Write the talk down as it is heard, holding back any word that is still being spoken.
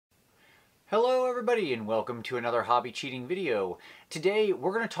Hello everybody and welcome to another hobby cheating video. Today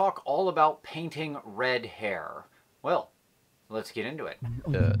we're going to talk all about painting red hair. Well, let's get into it.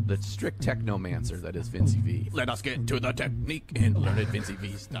 The strict technomancer that is Vincey V. Let us get to the technique and learn it Vincey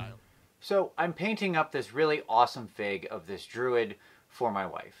V style. So I'm painting up this really awesome fig of this druid for my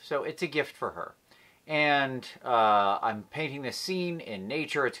wife. So it's a gift for her. And I'm painting this scene in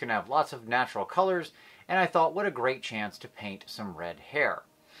nature. It's going to have lots of natural colors. And I thought, what a great chance to paint some red hair.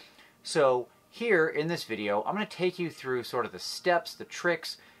 So here in this video, I'm going to take you through sort of the steps, the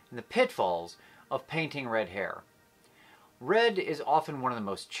tricks, and the pitfalls of painting red hair. Red is often one of the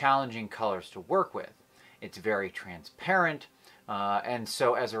most challenging colors to work with. It's very transparent, and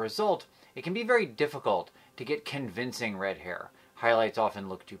so as a result, it can be very difficult to get convincing red hair. Highlights often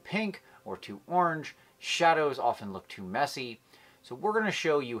look too pink or too orange. Shadows often look too messy. So we're going to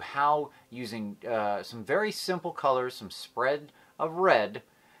show you how, using some very simple colors, some spread of red,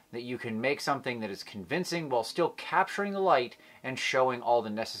 that you can make something that is convincing while still capturing the light and showing all the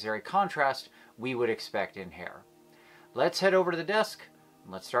necessary contrast we would expect in hair. Let's head over to the desk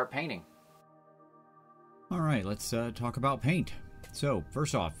and let's start painting. Alright, let's talk about paint. So,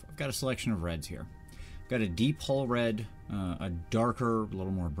 first off, I've got a selection of reds here. I've got a deep hull red, a darker, a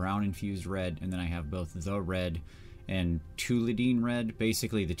little more brown infused red, and then I have both the red and Tulidine red.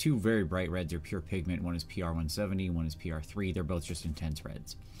 Basically, the two very bright reds are pure pigment. One is PR170, one is PR3. They're both just intense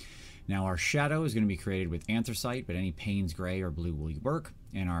reds. Now, our shadow is going to be created with anthracite, but any Payne's gray or blue will work.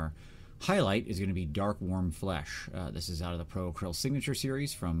 And our highlight is going to be dark warm flesh. This is out of the Pro Acryl Signature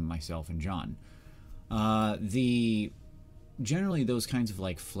series from myself and John. Generally, those kinds of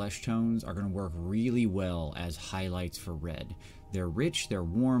like flesh tones are going to work really well as highlights for red. They're rich, they're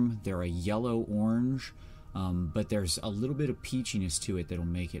warm, they're a yellow-orange, but there's a little bit of peachiness to it that'll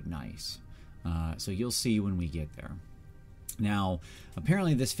make it nice. So you'll see when we get there. Now,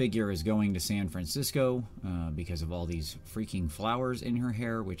 apparently this figure is going to San Francisco because of all these freaking flowers in her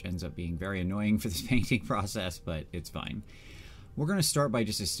hair, which ends up being very annoying for this painting process, but it's fine. We're going to start by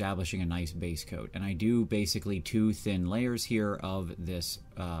just establishing a nice base coat, and I do basically two thin layers here of this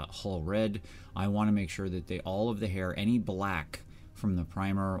hull red. I want to make sure that all of the hair, any black from the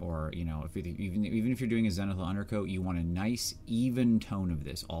primer, or even if you're doing a zenithal undercoat, you want a nice even tone of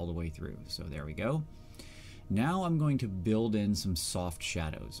this all the way through. So there we go. Now I'm going to build in some soft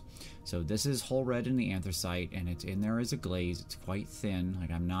shadows. So this is whole red in the anthracite, and it's in there as a glaze. It's quite thin. Like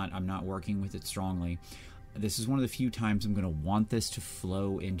I'm not working with it strongly. This is one of the few times I'm going to want this to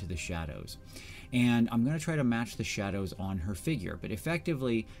flow into the shadows. And I'm going to try to match the shadows on her figure, but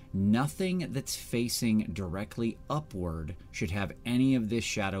effectively nothing that's facing directly upward should have any of this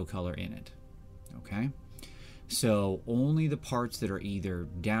shadow color in it. Okay? So only the parts that are either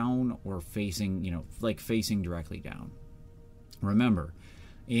down or facing, like facing directly down. Remember,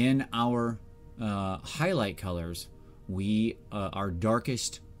 in our highlight colors, our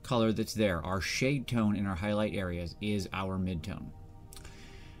darkest color that's there, our shade tone in our highlight areas, is our midtone.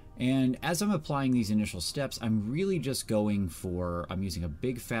 And as I'm applying these initial steps, I'm really just I'm using a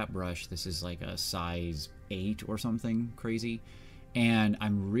big fat brush. This is like a size 8 or something crazy. And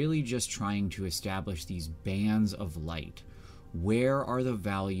I'm really just trying to establish these bands of light. Where are the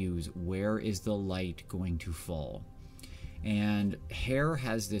values? Where is the light going to fall? And hair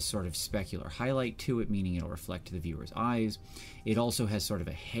has this sort of specular highlight to it, meaning it'll reflect to the viewer's eyes. It also has sort of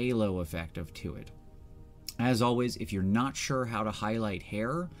a halo effect to it. As always, if you're not sure how to highlight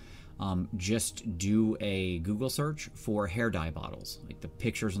hair, just do a Google search for hair dye bottles, like the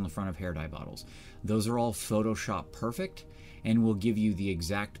pictures on the front of hair dye bottles. Those are all Photoshop perfect and will give you the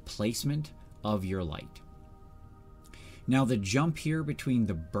exact placement of your light. Now the jump here between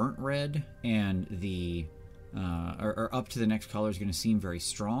the burnt red and the or up to the next color is going to seem very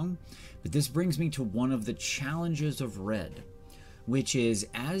strong, but this brings me to one of the challenges of red, which is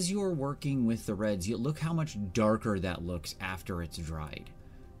as you're working with the reds, you look how much darker that looks after it's dried.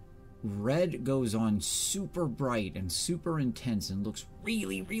 Red goes on super bright and super intense and looks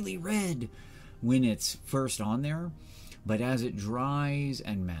really, really red when it's first on there, but as it dries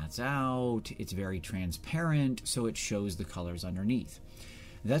and mattes out, it's very transparent, so it shows the colors underneath.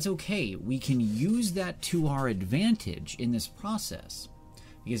 That's okay. We can use that to our advantage in this process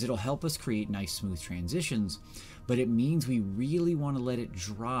because it'll help us create nice smooth transitions, but it means we really want to let it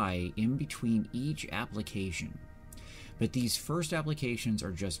dry in between each application. But these first applications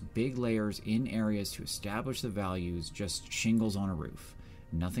are just big layers in areas to establish the values, just shingles on a roof.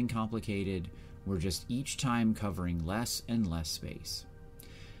 Nothing complicated. We're just each time covering less and less space.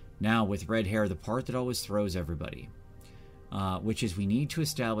 Now with red hair, the part that always throws everybody. which is we need to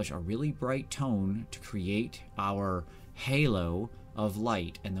establish a really bright tone to create our halo of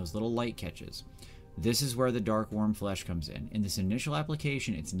light and those little light catches. This is where the dark warm flesh comes in. In this initial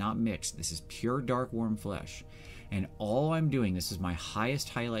application, it's not mixed. This is pure dark warm flesh. And all I'm doing, this is my highest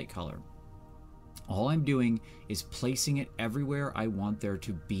highlight color. All I'm doing is placing it everywhere I want there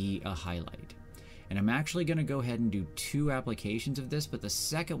to be a highlight. And I'm actually going to go ahead and do 2 applications of this, but the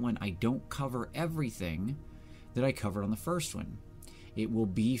second one I don't cover everything that I covered on the first one. It will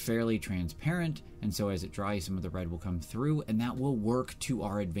be fairly transparent, and so as it dries, some of the red will come through, and that will work to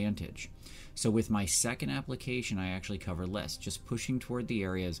our advantage. So with my second application, I actually cover less, just pushing toward the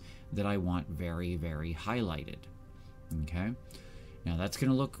areas that I want very, very highlighted. Okay? Now that's going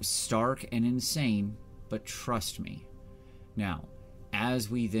to look stark and insane, but trust me. Now, as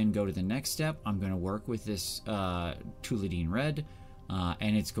we then go to the next step, I'm going to work with this Tuluidine red,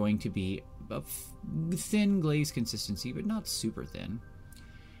 and it's going to be a thin glaze consistency, but not super thin.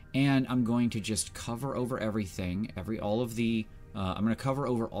 And I'm going to just cover over everything, I'm going to cover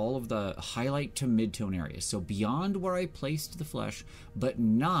over all of the highlight to mid-tone areas. So beyond where I placed the flesh, but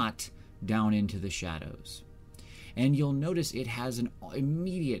not down into the shadows. And you'll notice it has an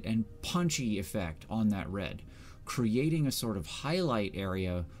immediate and punchy effect on that red, creating a sort of highlight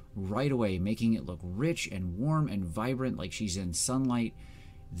area right away, making it look rich and warm and vibrant like she's in sunlight.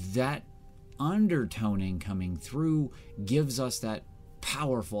 That undertoning coming through gives us that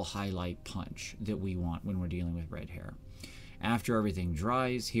powerful highlight punch that we want when we're dealing with red hair. After everything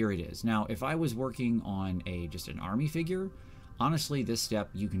dries, here it is. Now, if I was working on just an army figure, honestly, this step,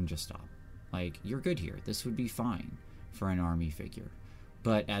 you can just stop. Like, you're good here. This would be fine for an army figure.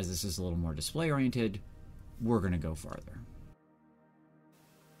 But as this is a little more display-oriented, we're going to go farther.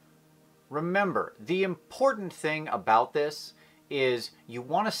 Remember, the important thing about this is you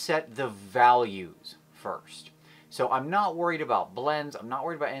want to set the values first. So I'm not worried about blends. I'm not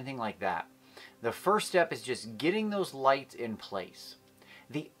worried about anything like that. The first step is just getting those lights in place.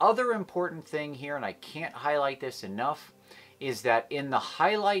 The other important thing here, and I can't highlight this enough, is that in the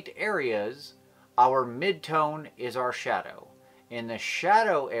highlight areas, our midtone is our shadow. In the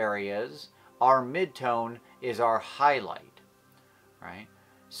shadow areas, our midtone is our highlight, right?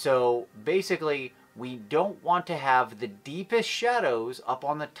 So basically, we don't want to have the deepest shadows up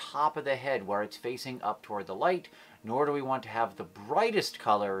on the top of the head where it's facing up toward the light, nor do we want to have the brightest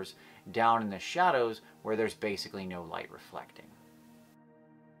colors down in the shadows where there's basically no light reflecting.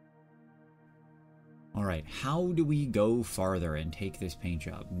 All right, how do we go farther and take this paint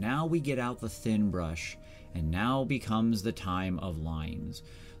job? Now we get out the thin brush, and now becomes the time of lines.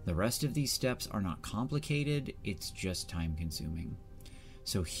 The rest of these steps are not complicated, it's just time consuming.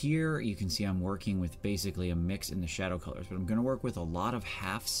 So here you can see I'm working with basically a mix in the shadow colors, but I'm going to work with a lot of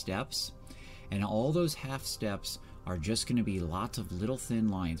half steps, and all those half steps are just going to be lots of little thin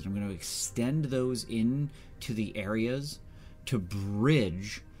lines. And I'm going to extend those into the areas to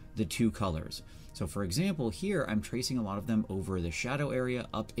bridge the 2 colors. So for example, here I'm tracing a lot of them over the shadow area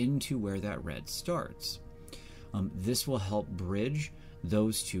up into where that red starts. This will help bridge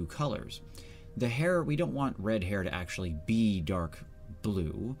those 2 colors. The hair, we don't want red hair to actually be dark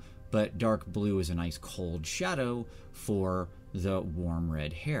blue, but dark blue is a nice cold shadow for the warm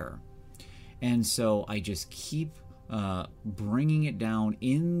red hair. And so I just keep bringing it down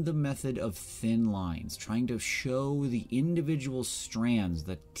in the method of thin lines, trying to show the individual strands,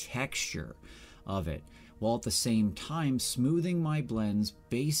 the texture of it, while at the same time smoothing my blends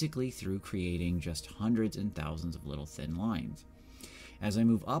basically through creating just hundreds and thousands of little thin lines. As I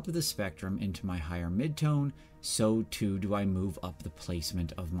move up the spectrum into my higher midtone, so too do I move up the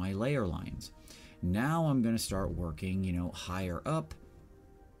placement of my layer lines. Now I'm going to start working, higher up.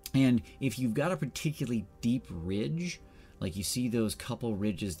 And if you've got a particularly deep ridge, like you see those couple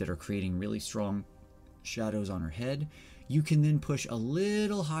ridges that are creating really strong shadows on her head, you can then push a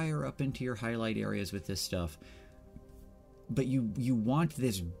little higher up into your highlight areas with this stuff. But you want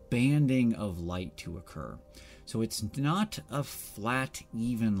this banding of light to occur. So it's not a flat,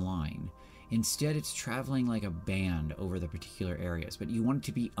 even line. Instead, it's traveling like a band over the particular areas, but you want it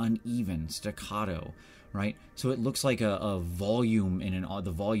to be uneven, staccato, right? So it looks like a volume in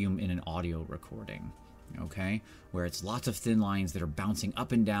the volume in an audio recording, okay? Where it's lots of thin lines that are bouncing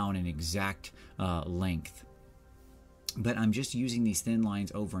up and down in exact length. But I'm just using these thin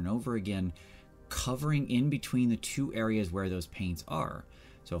lines over and over again, covering in between the 2 areas where those paints are.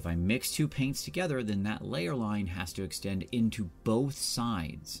 So if I mix 2 paints together, then that layer line has to extend into both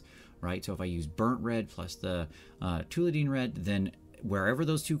sides, right? So if I use burnt red plus the Tuluidine red, then wherever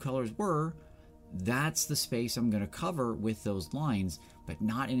those 2 colors were, that's the space I'm going to cover with those lines, but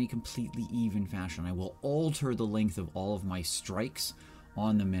not in a completely even fashion. I will alter the length of all of my strikes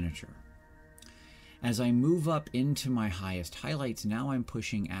on the miniature. As I move up into my highest highlights, now I'm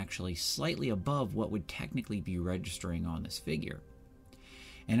pushing actually slightly above what would technically be registering on this figure.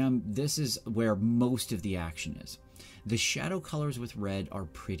 And this is where most of the action is. The shadow colors with red are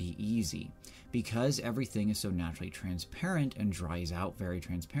pretty easy. Because everything is so naturally transparent and dries out very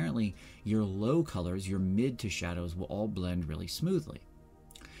transparently, your low colors, your mid to shadows, will all blend really smoothly.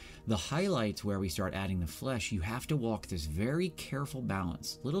 The highlights, where we start adding the flesh, you have to walk this very careful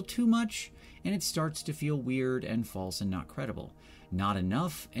balance. A little too much, and it starts to feel weird and false and not credible. Not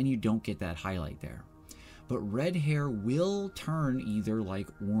enough, and you don't get that highlight there. But red hair will turn either like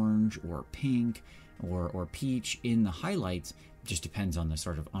orange or pink or peach in the highlights. Just depends on the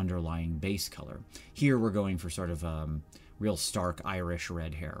sort of underlying base color. Here we're going for sort of real stark Irish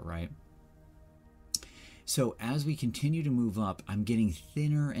red hair, right? So as we continue to move up, I'm getting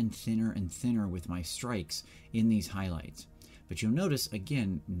thinner and thinner and thinner with my strikes in these highlights. But you'll notice,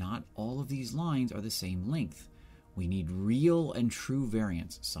 again, not all of these lines are the same length. We need real and true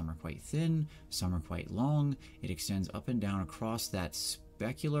variance. Some are quite thin, some are quite long. It extends up and down across that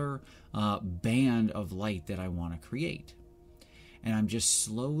specular band of light that I want to create. And I'm just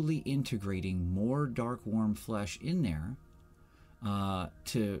slowly integrating more dark, warm flesh in there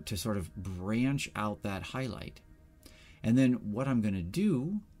to sort of branch out that highlight. And then what I'm going to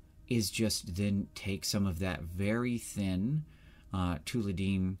do is just then take some of that very thin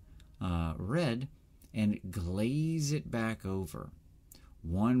Tuladine red and glaze it back over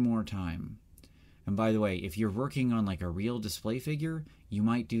one more time. And by the way, if you're working on like a real display figure, you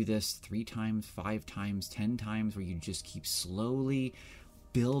might do this 3 times, 5 times, 10 times, where you just keep slowly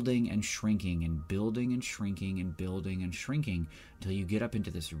building and shrinking and building and shrinking and building and shrinking until you get up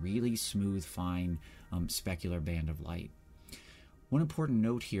into this really smooth, fine specular band of light. One important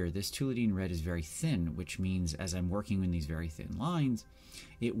note here, this Tuladine red is very thin, which means as I'm working in these very thin lines,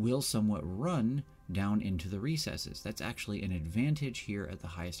 it will somewhat run down into the recesses. That's actually an advantage here at the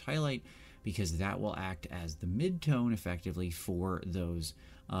highest highlight, because that will act as the mid-tone effectively for those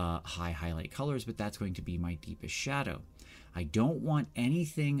high highlight colors, but that's going to be my deepest shadow. I don't want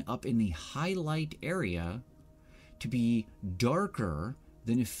anything up in the highlight area to be darker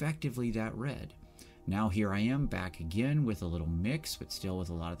than effectively that red. Now here I am back again with a little mix, but still with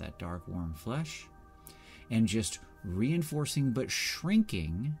a lot of that dark, warm flesh, and just reinforcing but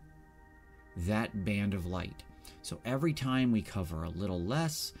shrinking that band of light. So every time we cover a little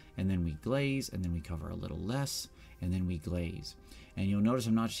less, and then we glaze, and then we cover a little less, and then we glaze. And you'll notice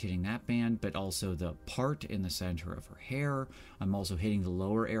I'm not just hitting that band, but also the part in the center of her hair. I'm also hitting the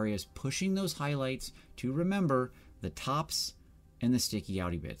lower areas, pushing those highlights to, remember, the tops and the sticky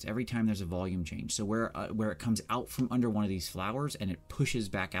outy bits every time there's a volume change. So where it comes out from under one of these flowers and it pushes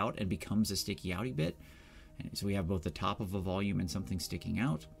back out and becomes a sticky outy bit, and so we have both the top of a volume and something sticking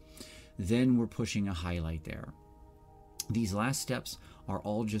out, then we're pushing a highlight there. These last steps are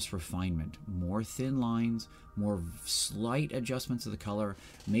all just refinement. More thin lines, more slight adjustments of the color,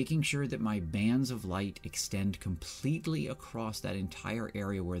 making sure that my bands of light extend completely across that entire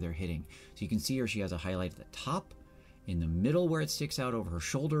area where they're hitting. So you can see here she has a highlight at the top, in the middle where it sticks out over her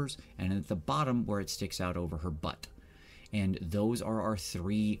shoulders, and at the bottom where it sticks out over her butt. And those are our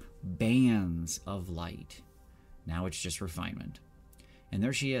 3 bands of light. Now it's just refinement. And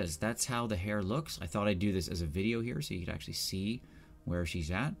there she is. That's how the hair looks. I thought I'd do this as a video here so you could actually see where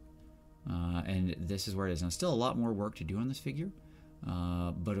she's at. And this is where it is. Now, still a lot more work to do on this figure.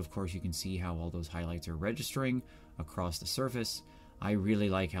 But of course, you can see how all those highlights are registering across the surface. I really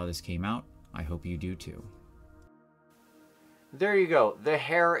like how this came out. I hope you do too. There you go. The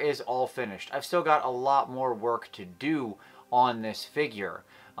hair is all finished. I've still got a lot more work to do on this figure.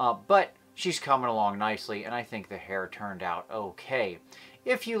 But she's coming along nicely, and I think the hair turned out okay.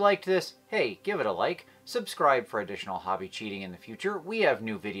 If you liked this, hey, give it a like. Subscribe for additional hobby cheating in the future. We have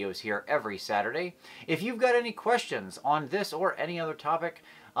new videos here every Saturday. If you've got any questions on this or any other topic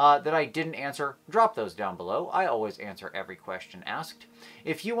that I didn't answer, drop those down below. I always answer every question asked.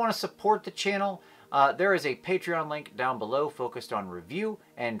 If you want to support the channel, there is a Patreon link down below focused on review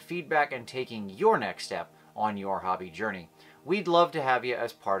and feedback and taking your next step on your hobby journey. We'd love to have you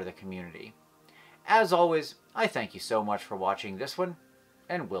as part of the community. As always, I thank you so much for watching this one,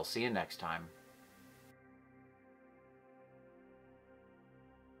 and we'll see you next time.